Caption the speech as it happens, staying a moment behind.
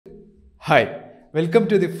Hi, welcome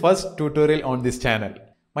to the first tutorial on this channel.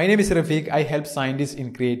 My name is Rafiq. I help scientists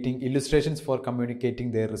in creating illustrations for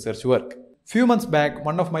communicating their research work. Few months back,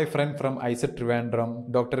 one of my friends from IISER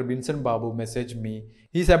Thiruvananthapuram, Dr. Vincent Babu, messaged me.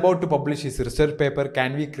 He is about to publish his research paper,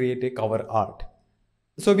 Can we create a cover art?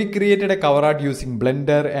 So we created a cover art using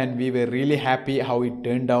Blender and we were really happy how it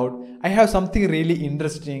turned out. I have something really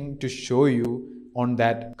interesting to show you on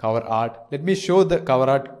that cover art. Let me show the cover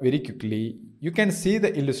art very quickly. You can see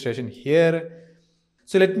the illustration here.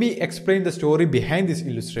 So let me explain the story behind this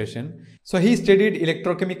illustration. So he studied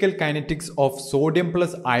electrochemical kinetics of sodium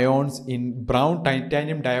plus ions in brown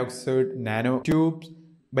titanium dioxide nanotubes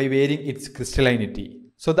by varying its crystallinity.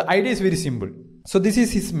 So the idea is very simple. So this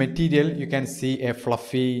is his material. You can see a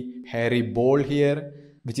fluffy hairy ball here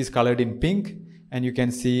which is colored in pink, and you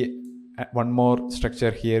can see one more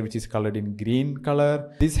structure here which is colored in green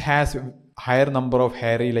color. This has higher number of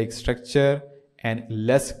hairy like structure and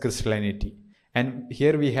less crystallinity, and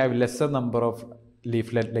here we have lesser number of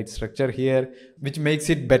leaflet like structure here, which makes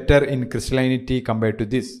it better in crystallinity compared to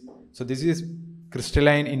this. So this is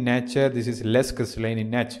crystalline in nature, this is less crystalline in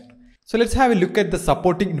nature. So let's have a look at the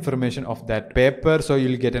supporting information of that paper so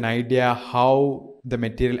you'll get an idea how the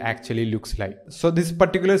material actually looks like. So this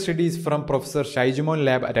particular study is from Professor Shaijumon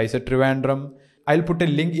lab at IISER Thiruvananthapuram. I'll put a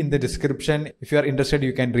link in the description. If you are interested,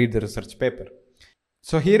 you can read the research paper.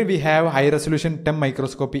 So here we have high resolution TEM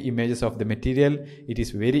microscopy images of the material. It is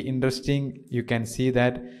very interesting. You can see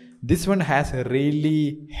that this one has a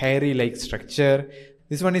really hairy like structure.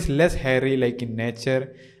 This one is less hairy like in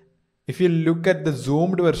nature. If you look at the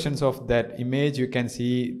zoomed versions of that image, you can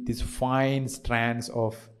see these fine strands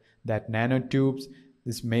of that nanotubes.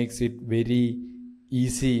 This makes it very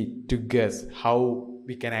easy to guess how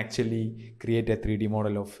we can actually create a 3D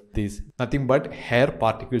model of this. Nothing but hair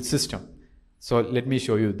particle system. So let me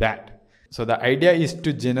show you that. So the idea is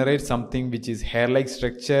to generate something which is hair-like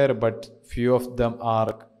structure, but few of them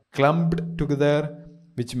are clumped together,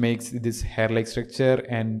 which makes this hair-like structure.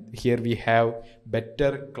 And here we have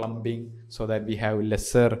better clumping so that we have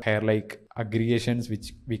lesser hair-like aggregations,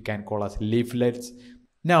 which we can call as leaflets.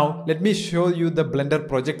 Now let me show you the Blender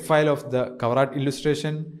project file of the cover art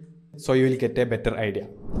illustration so you will get a better idea.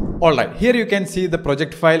 Alright, here you can see the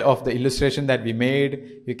project file of the illustration that we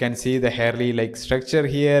made. You can see the hairy like structure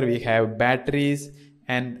here. We have batteries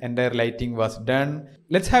and entire lighting was done.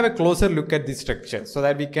 Let's have a closer look at this structure so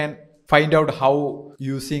that we can find out how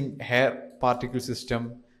using hair particle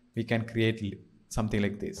system we can create something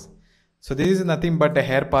like this. So this is nothing but a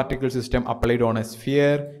hair particle system applied on a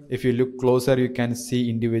sphere. If you look closer, you can see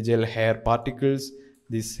individual hair particles,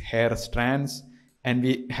 these hair strands. And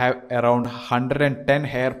we have around 110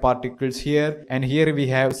 hair particles here, and here we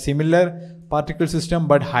have similar particle system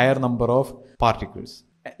but higher number of particles.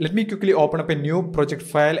 Let me quickly open up a new project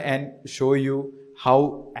file and show you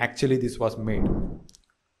how actually this was made.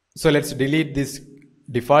 So let's delete this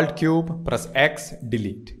default cube, press X,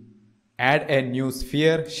 delete. Add a new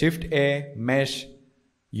sphere, Shift A, mesh,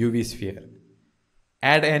 UV sphere.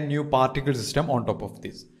 Add a new particle system on top of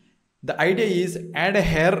this. The idea is add a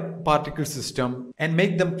hair particle system and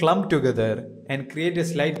make them clump together and create a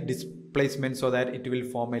slight displacement so that it will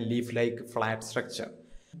form a leaf-like flat structure.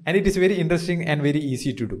 And it is very interesting and very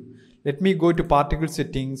easy to do. Let me go to particle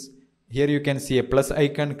settings. Here you can see a plus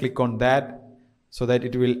icon. Click on that so that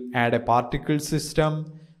it will add a particle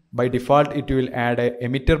system. By default, it will add a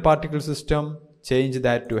emitter particle system. Change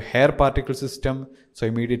that to hair particle system. So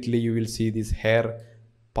immediately you will see these hair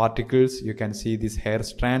particles. You can see these hair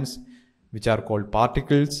strands, which are called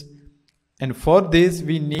particles. And for this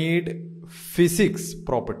we need physics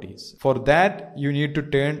properties. For that you need to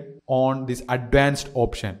turn on this advanced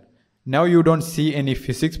option. Now you don't see any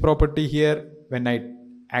physics property here. When I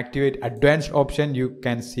activate advanced option, you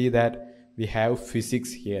can see that we have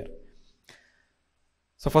physics here.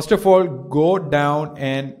 So first of all, go down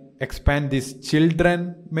and expand this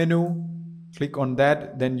children menu. Click on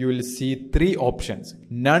that, then you will see three options: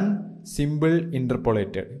 none, symbol,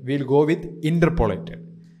 interpolated. We'll go with interpolated.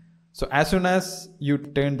 So as soon as you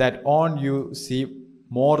turn that on, you see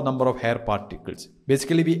more number of hair particles.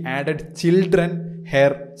 Basically we added children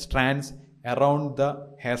hair strands around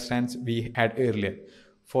the hair strands we had earlier.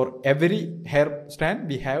 For every hair strand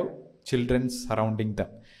we have children surrounding them.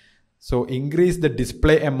 So increase the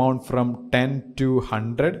display amount from 10 to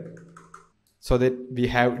 100 so that we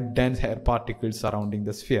have dense hair particles surrounding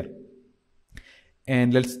the sphere.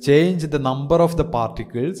 And let's change the number of the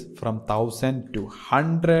particles from 1000 to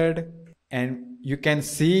 100. And you can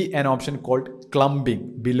see an option called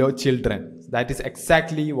clumping below children. That is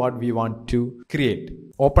exactly what we want to create.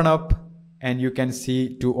 Open up and you can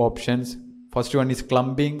see two options: First one is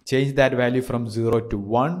clumping. Change that value from 0 to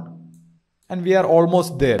 1. And we are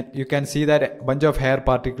almost there. You can see that a bunch of hair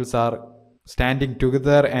particles are standing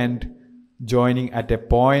together and joining at a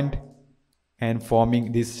point and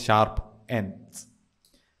forming these sharp ends.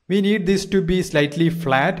 We need this to be slightly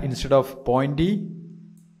flat instead of pointy.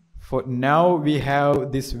 For now we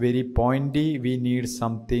have this very pointy. We need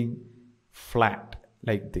something flat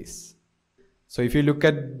like this. So if you look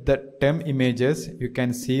at the TEM images, you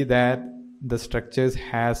can see that the structures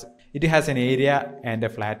has an area and a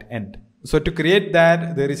flat end. So to create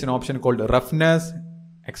that, there is an option called roughness.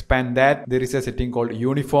 Expand that. There is a setting called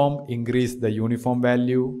uniform. Increase the uniform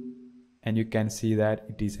value, and you can see that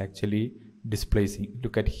it is actually displacing.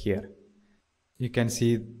 Look at here. You can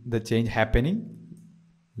see the change happening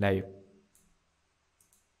live.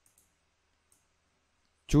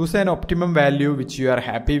 Choose an optimum value which you are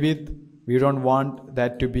happy with. We don't want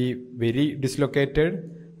that to be very dislocated.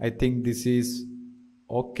 I think this is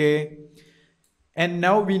okay. And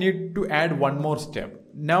now we need to add one more step.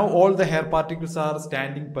 Now all the hair particles are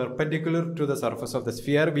standing perpendicular to the surface of the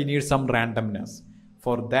sphere. We need some randomness.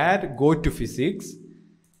 For that, go to physics.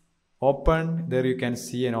 Open. There you can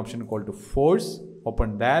see an option called force.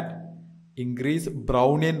 Open that. Increase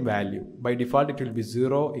Brownian value. By default it will be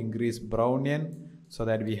 0. Increase Brownian so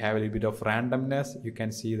that we have a little bit of randomness. You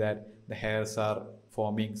can see that the hairs are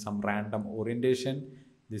forming some random orientation.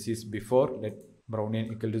 This is before. Let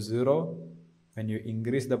Brownian equal to 0. When you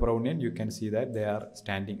increase the Brownian, you can see that they are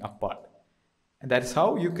standing apart. And that's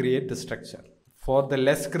how you create the structure. For the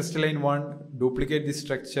less crystalline one, duplicate this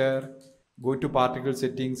structure, go to particle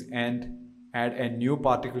settings and add a new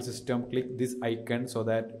particle system. Click this icon so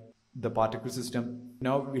that the particle system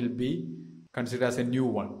now will be considered as a new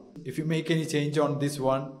one. If you make any change on this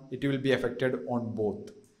one, it will be affected on both,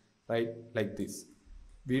 right? Like this.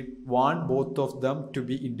 We want both of them to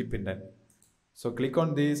be independent. So click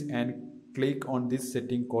on this and click on this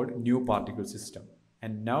setting called new particle system.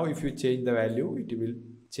 And now if you change the value, it will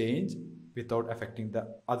change without affecting the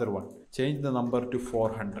other one. Change the number to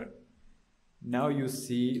 400. Now you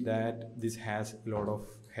see that this has a lot of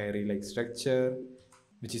hairy like structure,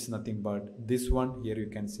 which is nothing but this one. Here you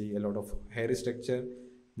can see a lot of hairy structure.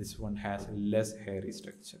 This one has less hairy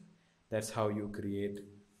structure. That's how you create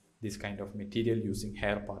this kind of material using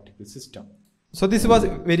hair particle system. So this was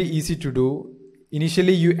very easy to do.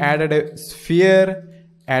 Initially you added a sphere,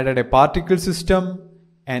 added a particle system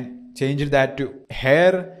and changed that to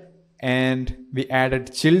hair, and we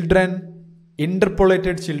added children,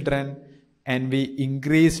 interpolated children, and we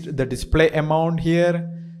increased the display amount here,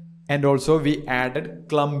 and also we added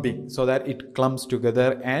clumping so that it clumps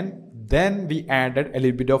together, and then we added a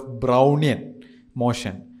little bit of Brownian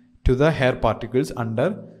motion to the hair particles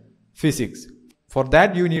under physics. For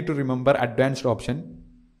that you need to remember advanced option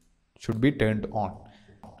should be turned on.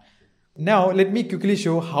 Now let me quickly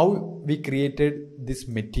show how we created this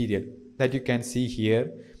material that you can see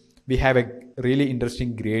here. We have a really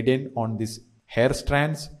interesting gradient on this hair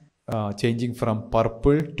strands changing from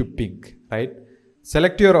purple to pink, right?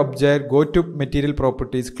 Select your object, go to material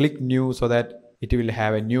properties, click new so that it will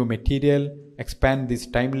have a new material. Expand this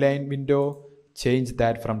timeline window, change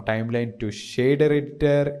that from timeline to shader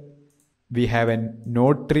editor. We have a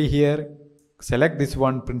node tree here. Select this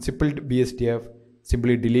one, principled BSDF,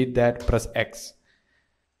 simply delete that, press X.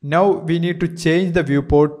 Now we need to change the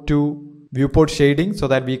viewport to viewport shading so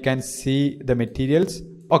that we can see the materials.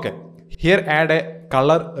 Okay, here add a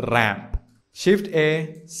color ramp. Shift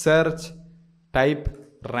A, search, type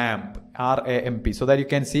ramp, R-A-M-P, so that you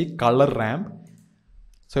can see color ramp.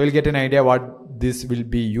 So we'll get an idea what this will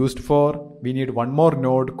be used for. We need one more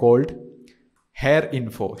node called hair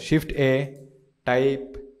info. Shift A,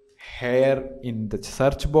 type hair in the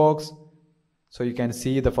search box. So you can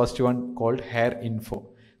see the first one called hair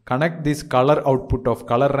info. Connect this color output of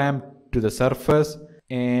color ramp to the surface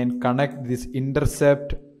and connect this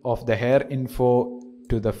intercept of the hair info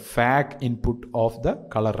to the FAC input of the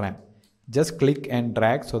color ramp. Just click and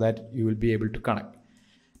drag so that you will be able to connect.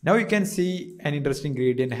 Now you can see an interesting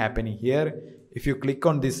gradient happening here. If you click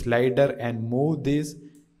on this slider and move this,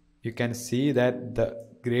 you can see that the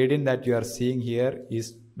gradient that you are seeing here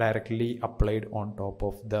is directly applied on top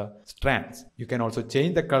of the strands. You can also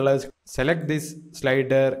change the colors. Select this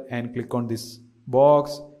slider and click on this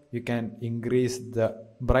box. You can increase the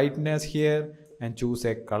brightness here and choose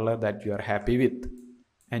a color that you are happy with.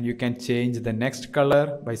 And you can change the next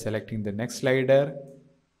color by selecting the next slider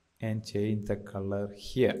and change the color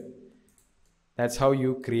here. That's how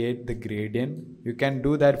you create the gradient. You can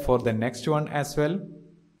do that for the next one as well.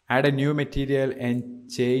 Add a new material and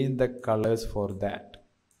change the colors for that.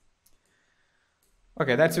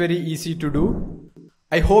 Okay, that's very easy to do.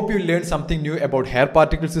 I hope you learned something new about hair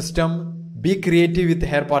particle system. Be creative with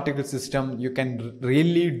hair particle system. You can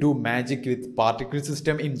really do magic with particle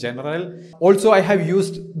system in general. Also, I have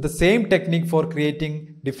used the same technique for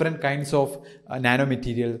creating different kinds of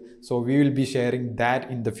nanomaterial. So we will be sharing that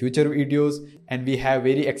in the future videos, and we have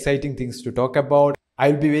very exciting things to talk about.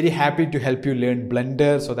 I'll be very happy to help you learn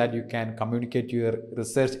Blender so that you can communicate your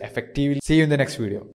research effectively. See you in the next video.